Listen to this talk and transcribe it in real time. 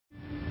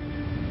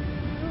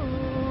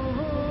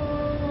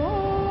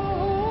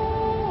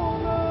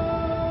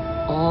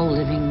all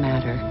living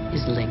matter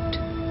is linked.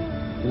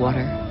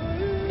 Water,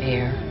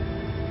 air,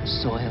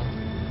 soil,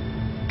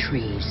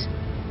 trees.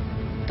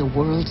 The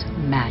world's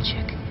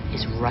magic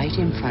is right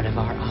in front of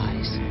our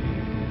eyes.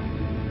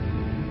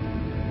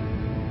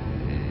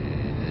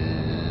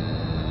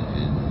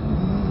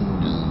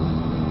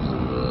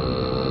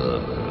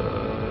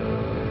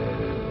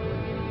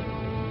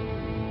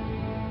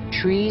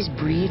 Trees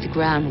breathe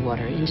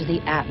groundwater into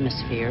the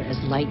atmosphere as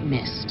light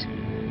mist.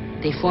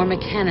 They form a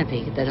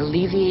canopy that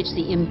alleviates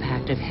the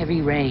impact of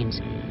heavy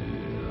rains.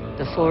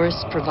 The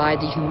forests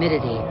provide the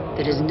humidity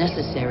that is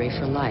necessary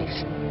for life.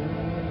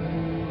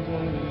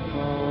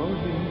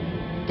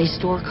 They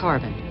store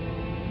carbon,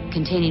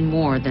 containing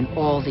more than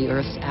all the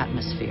Earth's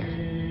atmosphere.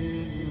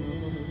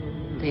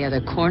 They are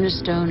the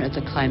cornerstone of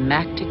the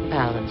climactic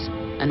balance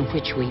on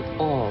which we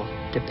all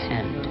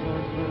depend.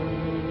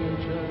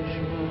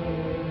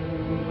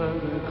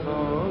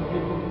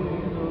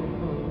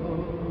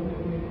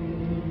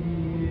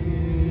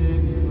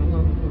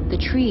 The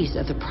trees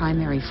of the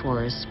primary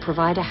forests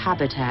provide a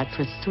habitat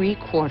for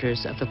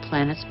 3/4 of the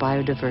planet's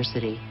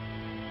biodiversity.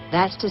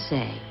 That's to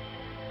say,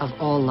 of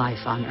all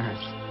life on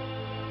Earth.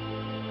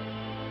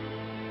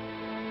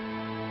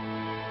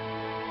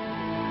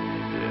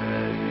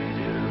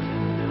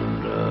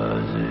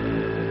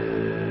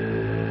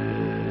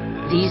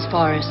 These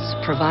forests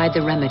provide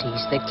the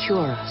remedies that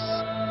cure us.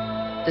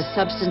 The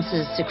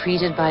substances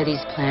secreted by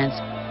these plants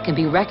can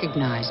be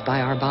recognized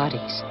by our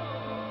bodies.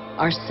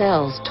 Our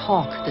cells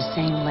talk the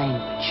same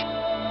language.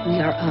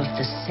 We are of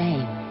the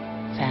same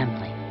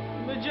family.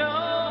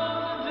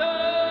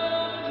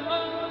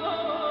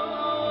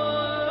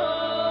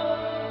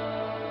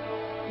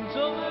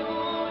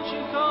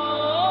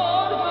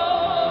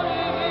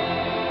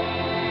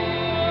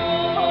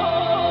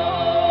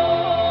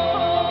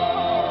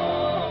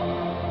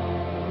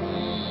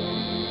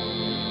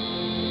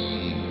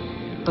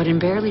 But in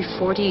barely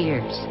 40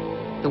 years,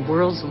 the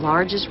world's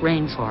largest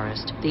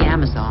rainforest, the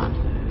Amazon,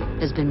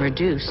 has been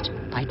reduced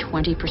by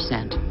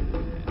 20%.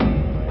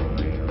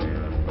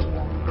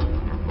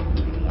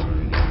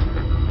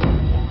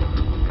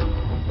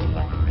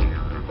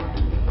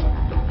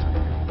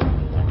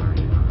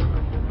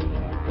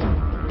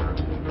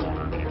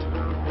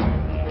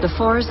 The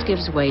forest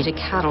gives way to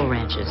cattle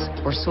ranches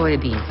or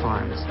soybean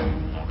farms.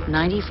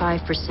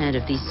 95%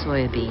 of these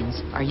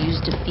soybeans are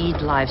used to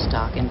feed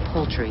livestock and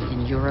poultry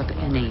in Europe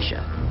and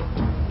Asia.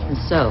 And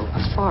so,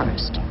 a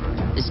forest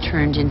is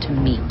turned into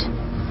meat.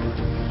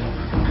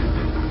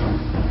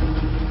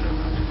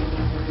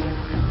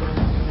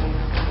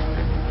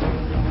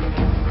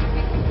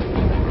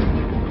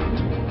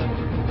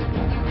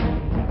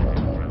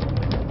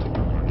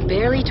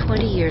 Barely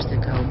 20 years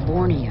ago,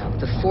 Borneo,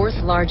 the 4th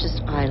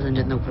largest island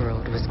in the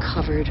world, was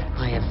covered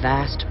by a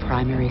vast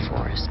primary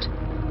forest.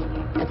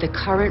 At the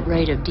current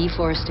rate of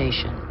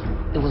deforestation,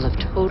 it will have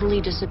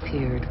totally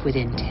disappeared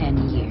within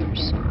 10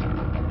 years.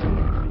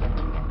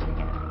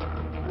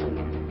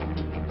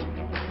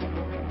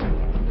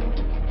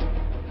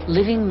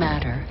 Living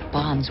matter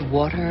bonds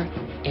water,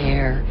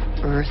 air,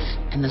 earth,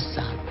 and the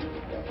sun.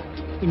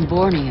 In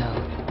Borneo,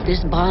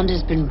 this bond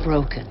has been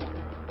broken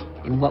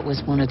in what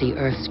was one of the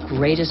Earth's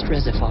greatest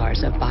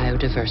reservoirs of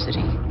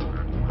biodiversity.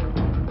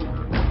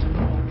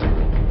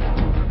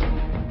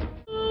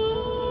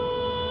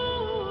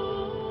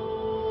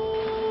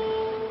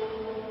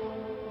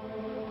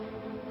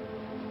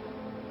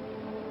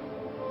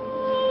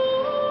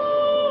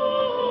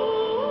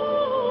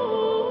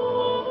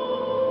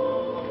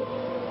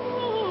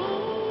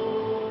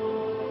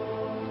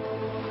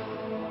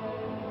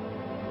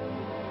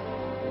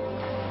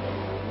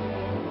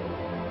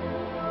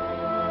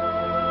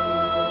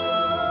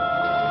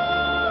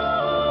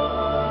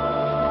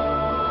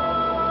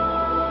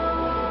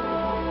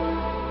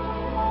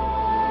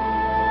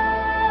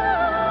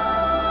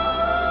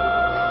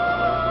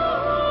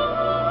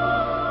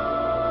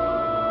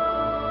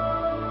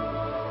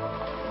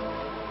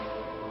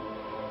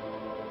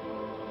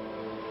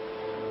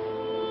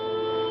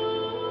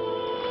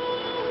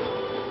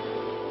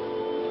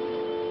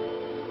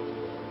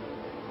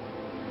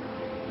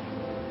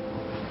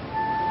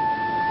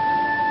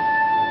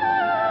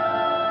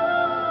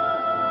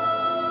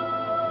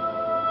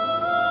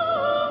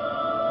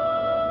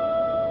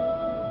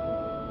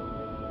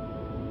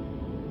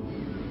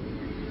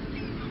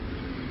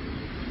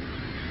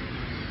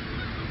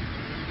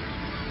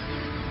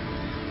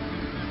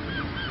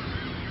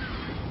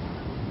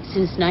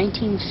 Since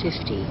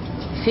 1950,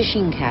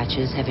 fishing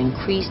catches have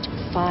increased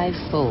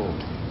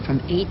 5-fold,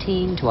 from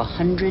 18 to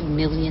 100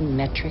 million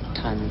metric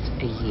tons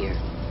a year.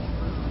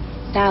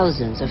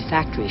 Thousands of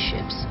factory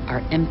ships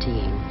are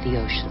emptying the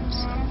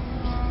oceans.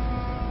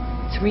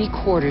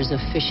 3/4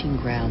 of fishing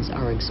grounds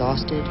are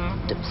exhausted,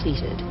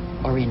 depleted,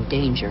 or in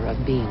danger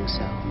of being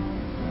so.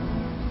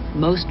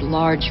 Most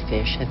large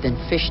fish have been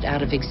fished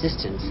out of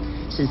existence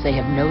since they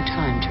have no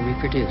time to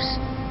reproduce.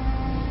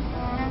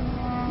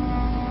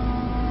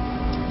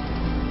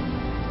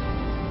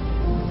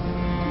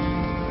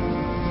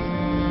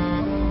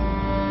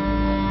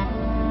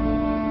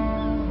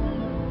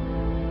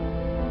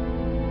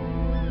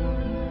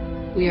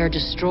 we are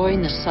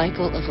destroying the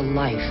cycle of a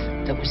life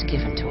that was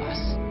given to us.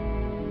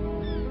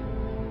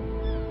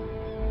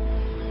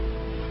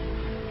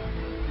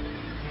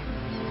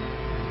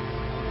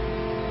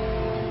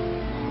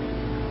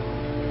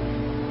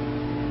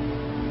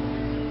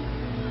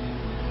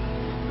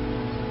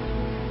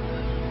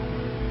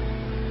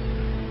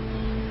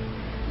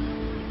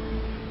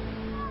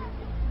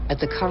 At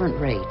the current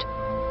rate,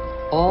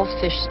 all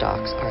fish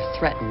stocks are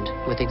threatened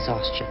with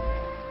exhaustion.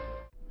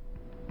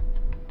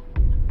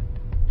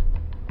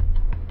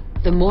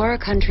 The more a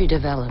country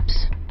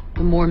develops,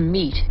 the more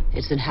meat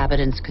its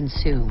inhabitants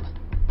consume.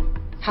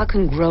 How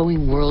can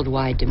growing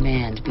worldwide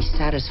demand be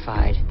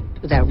satisfied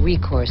without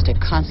recourse to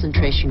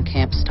concentration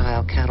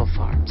camp-style cattle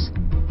farms?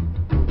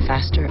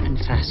 Faster and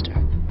faster,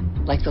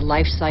 like the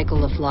life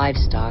cycle of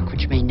livestock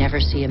which may never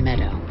see a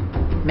meadow.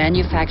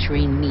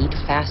 Manufacturing meat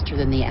faster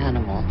than the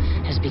animal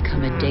has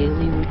become a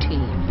daily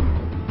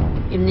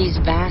routine. In these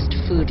vast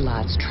food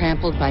lots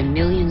trampled by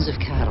millions of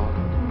cattle,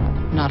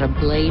 not a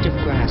blade of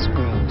grass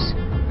grows.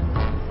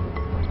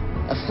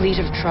 A fleet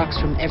of trucks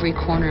from every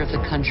corner of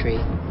the country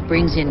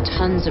brings in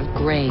tons of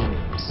grain,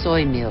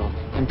 soy meal,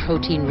 and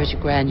protein-rich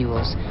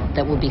granules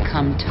that will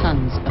become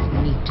tons of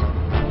meat.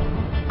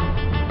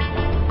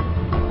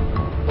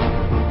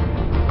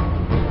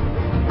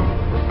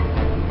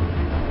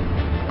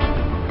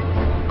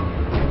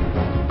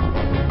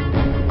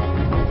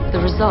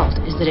 The result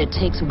is that it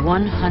takes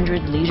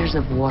 100 liters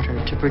of water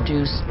to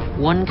produce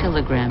 1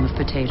 kilogram of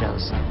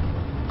potatoes,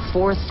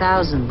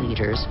 4,000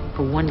 liters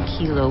for 1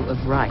 kilo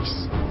of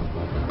rice,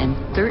 and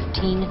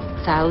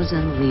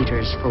 13,000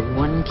 liters for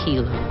 1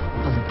 kilo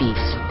of beef,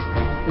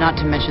 not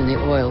to mention the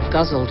oil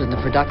guzzled in the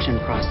production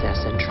process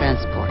and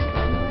transport.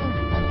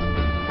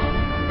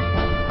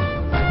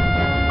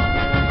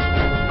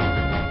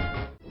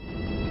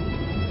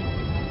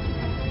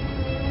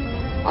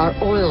 Our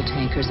oil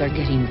tankers are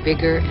getting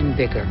bigger and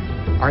bigger.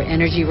 Our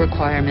energy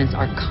requirements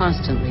are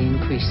constantly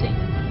increasing.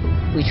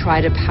 We try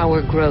to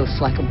power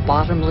growth like a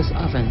bottomless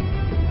oven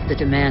that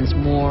demands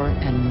more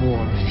and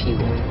more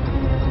fuel.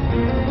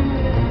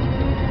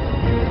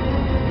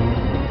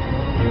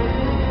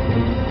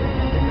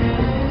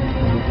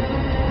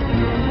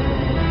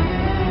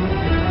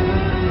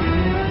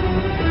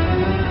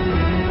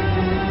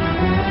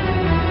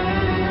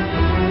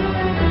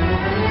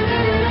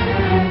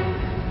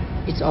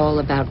 It's all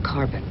about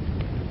carbon.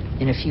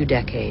 In a few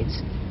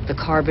decades, the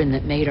carbon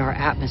that made our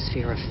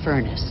atmosphere a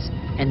furnace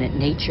and that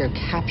nature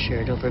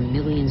captured over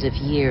millions of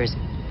years,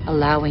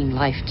 allowing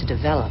life to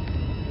develop,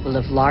 will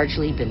have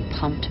largely been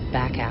pumped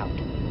back out.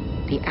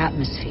 The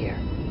atmosphere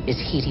is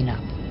heating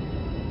up.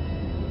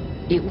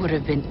 It would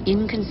have been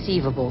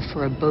inconceivable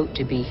for a boat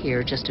to be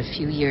here just a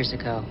few years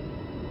ago.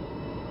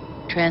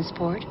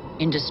 Transport,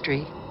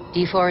 industry,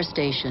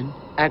 deforestation,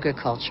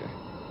 agriculture.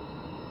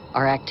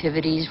 Our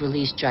activities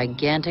release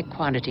gigantic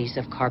quantities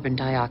of carbon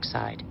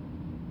dioxide.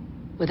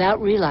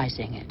 Without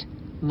realizing it,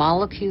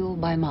 molecule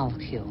by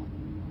molecule,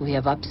 we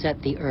have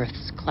upset the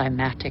Earth's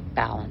climatic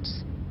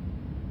balance.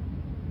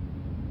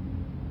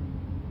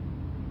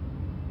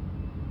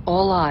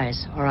 All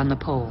eyes are on the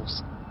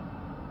poles,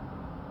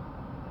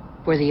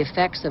 where the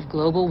effects of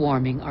global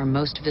warming are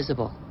most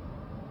visible.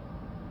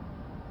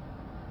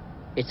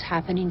 It's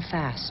happening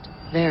fast,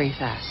 very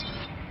fast.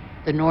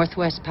 The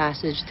Northwest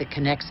Passage that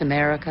connects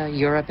America,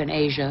 Europe, and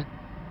Asia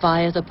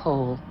via the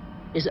pole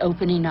is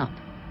opening up.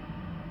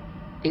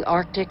 The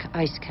Arctic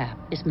ice cap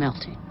is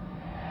melting.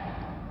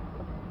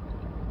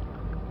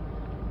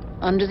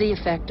 Under the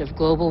effect of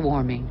global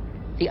warming,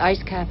 the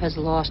ice cap has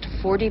lost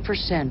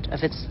 40%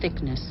 of its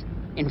thickness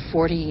in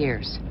 40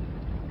 years.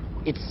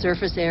 Its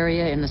surface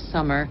area in the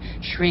summer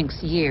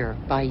shrinks year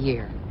by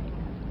year.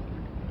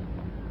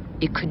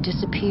 It could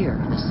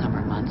disappear in the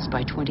summer months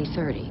by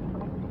 2030.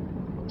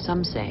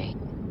 Some say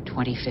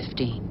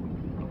 2015.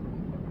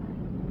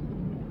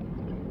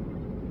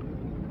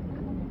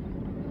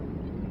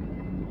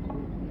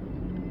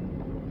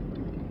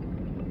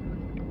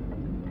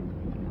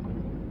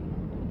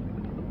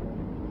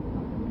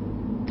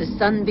 The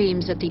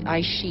sunbeams that the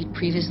ice sheet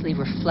previously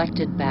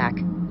reflected back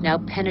now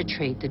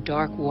penetrate the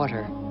dark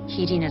water,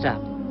 heating it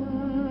up.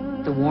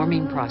 The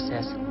warming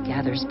process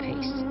gathers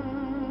pace.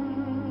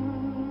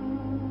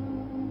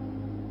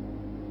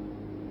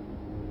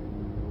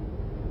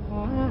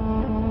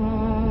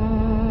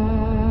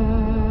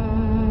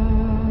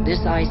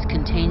 This ice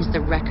contains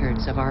the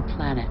records of our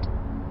planet.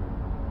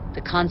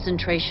 The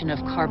concentration of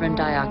carbon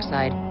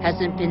dioxide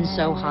hasn't been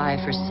so high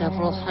for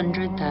several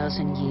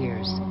 100,000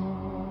 years.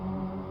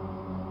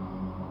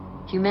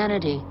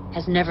 Humanity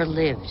has never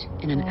lived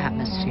in an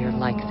atmosphere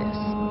like this.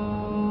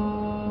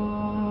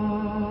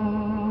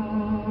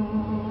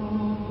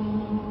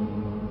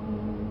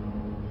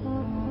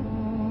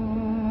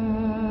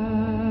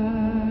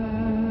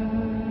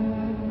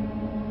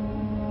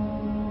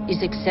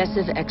 Is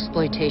excessive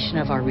exploitation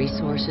of our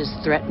resources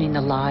threatening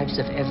the lives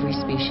of every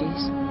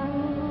species?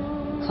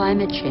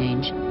 Climate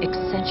change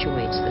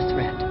accentuates the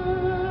threat.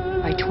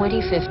 By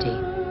 2050,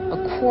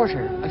 a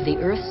quarter of the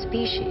Earth's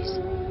species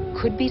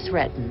could be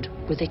threatened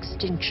with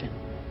extinction.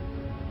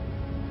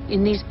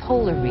 In these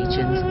polar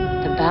regions,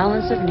 the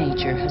balance of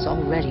nature has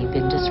already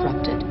been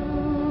disrupted.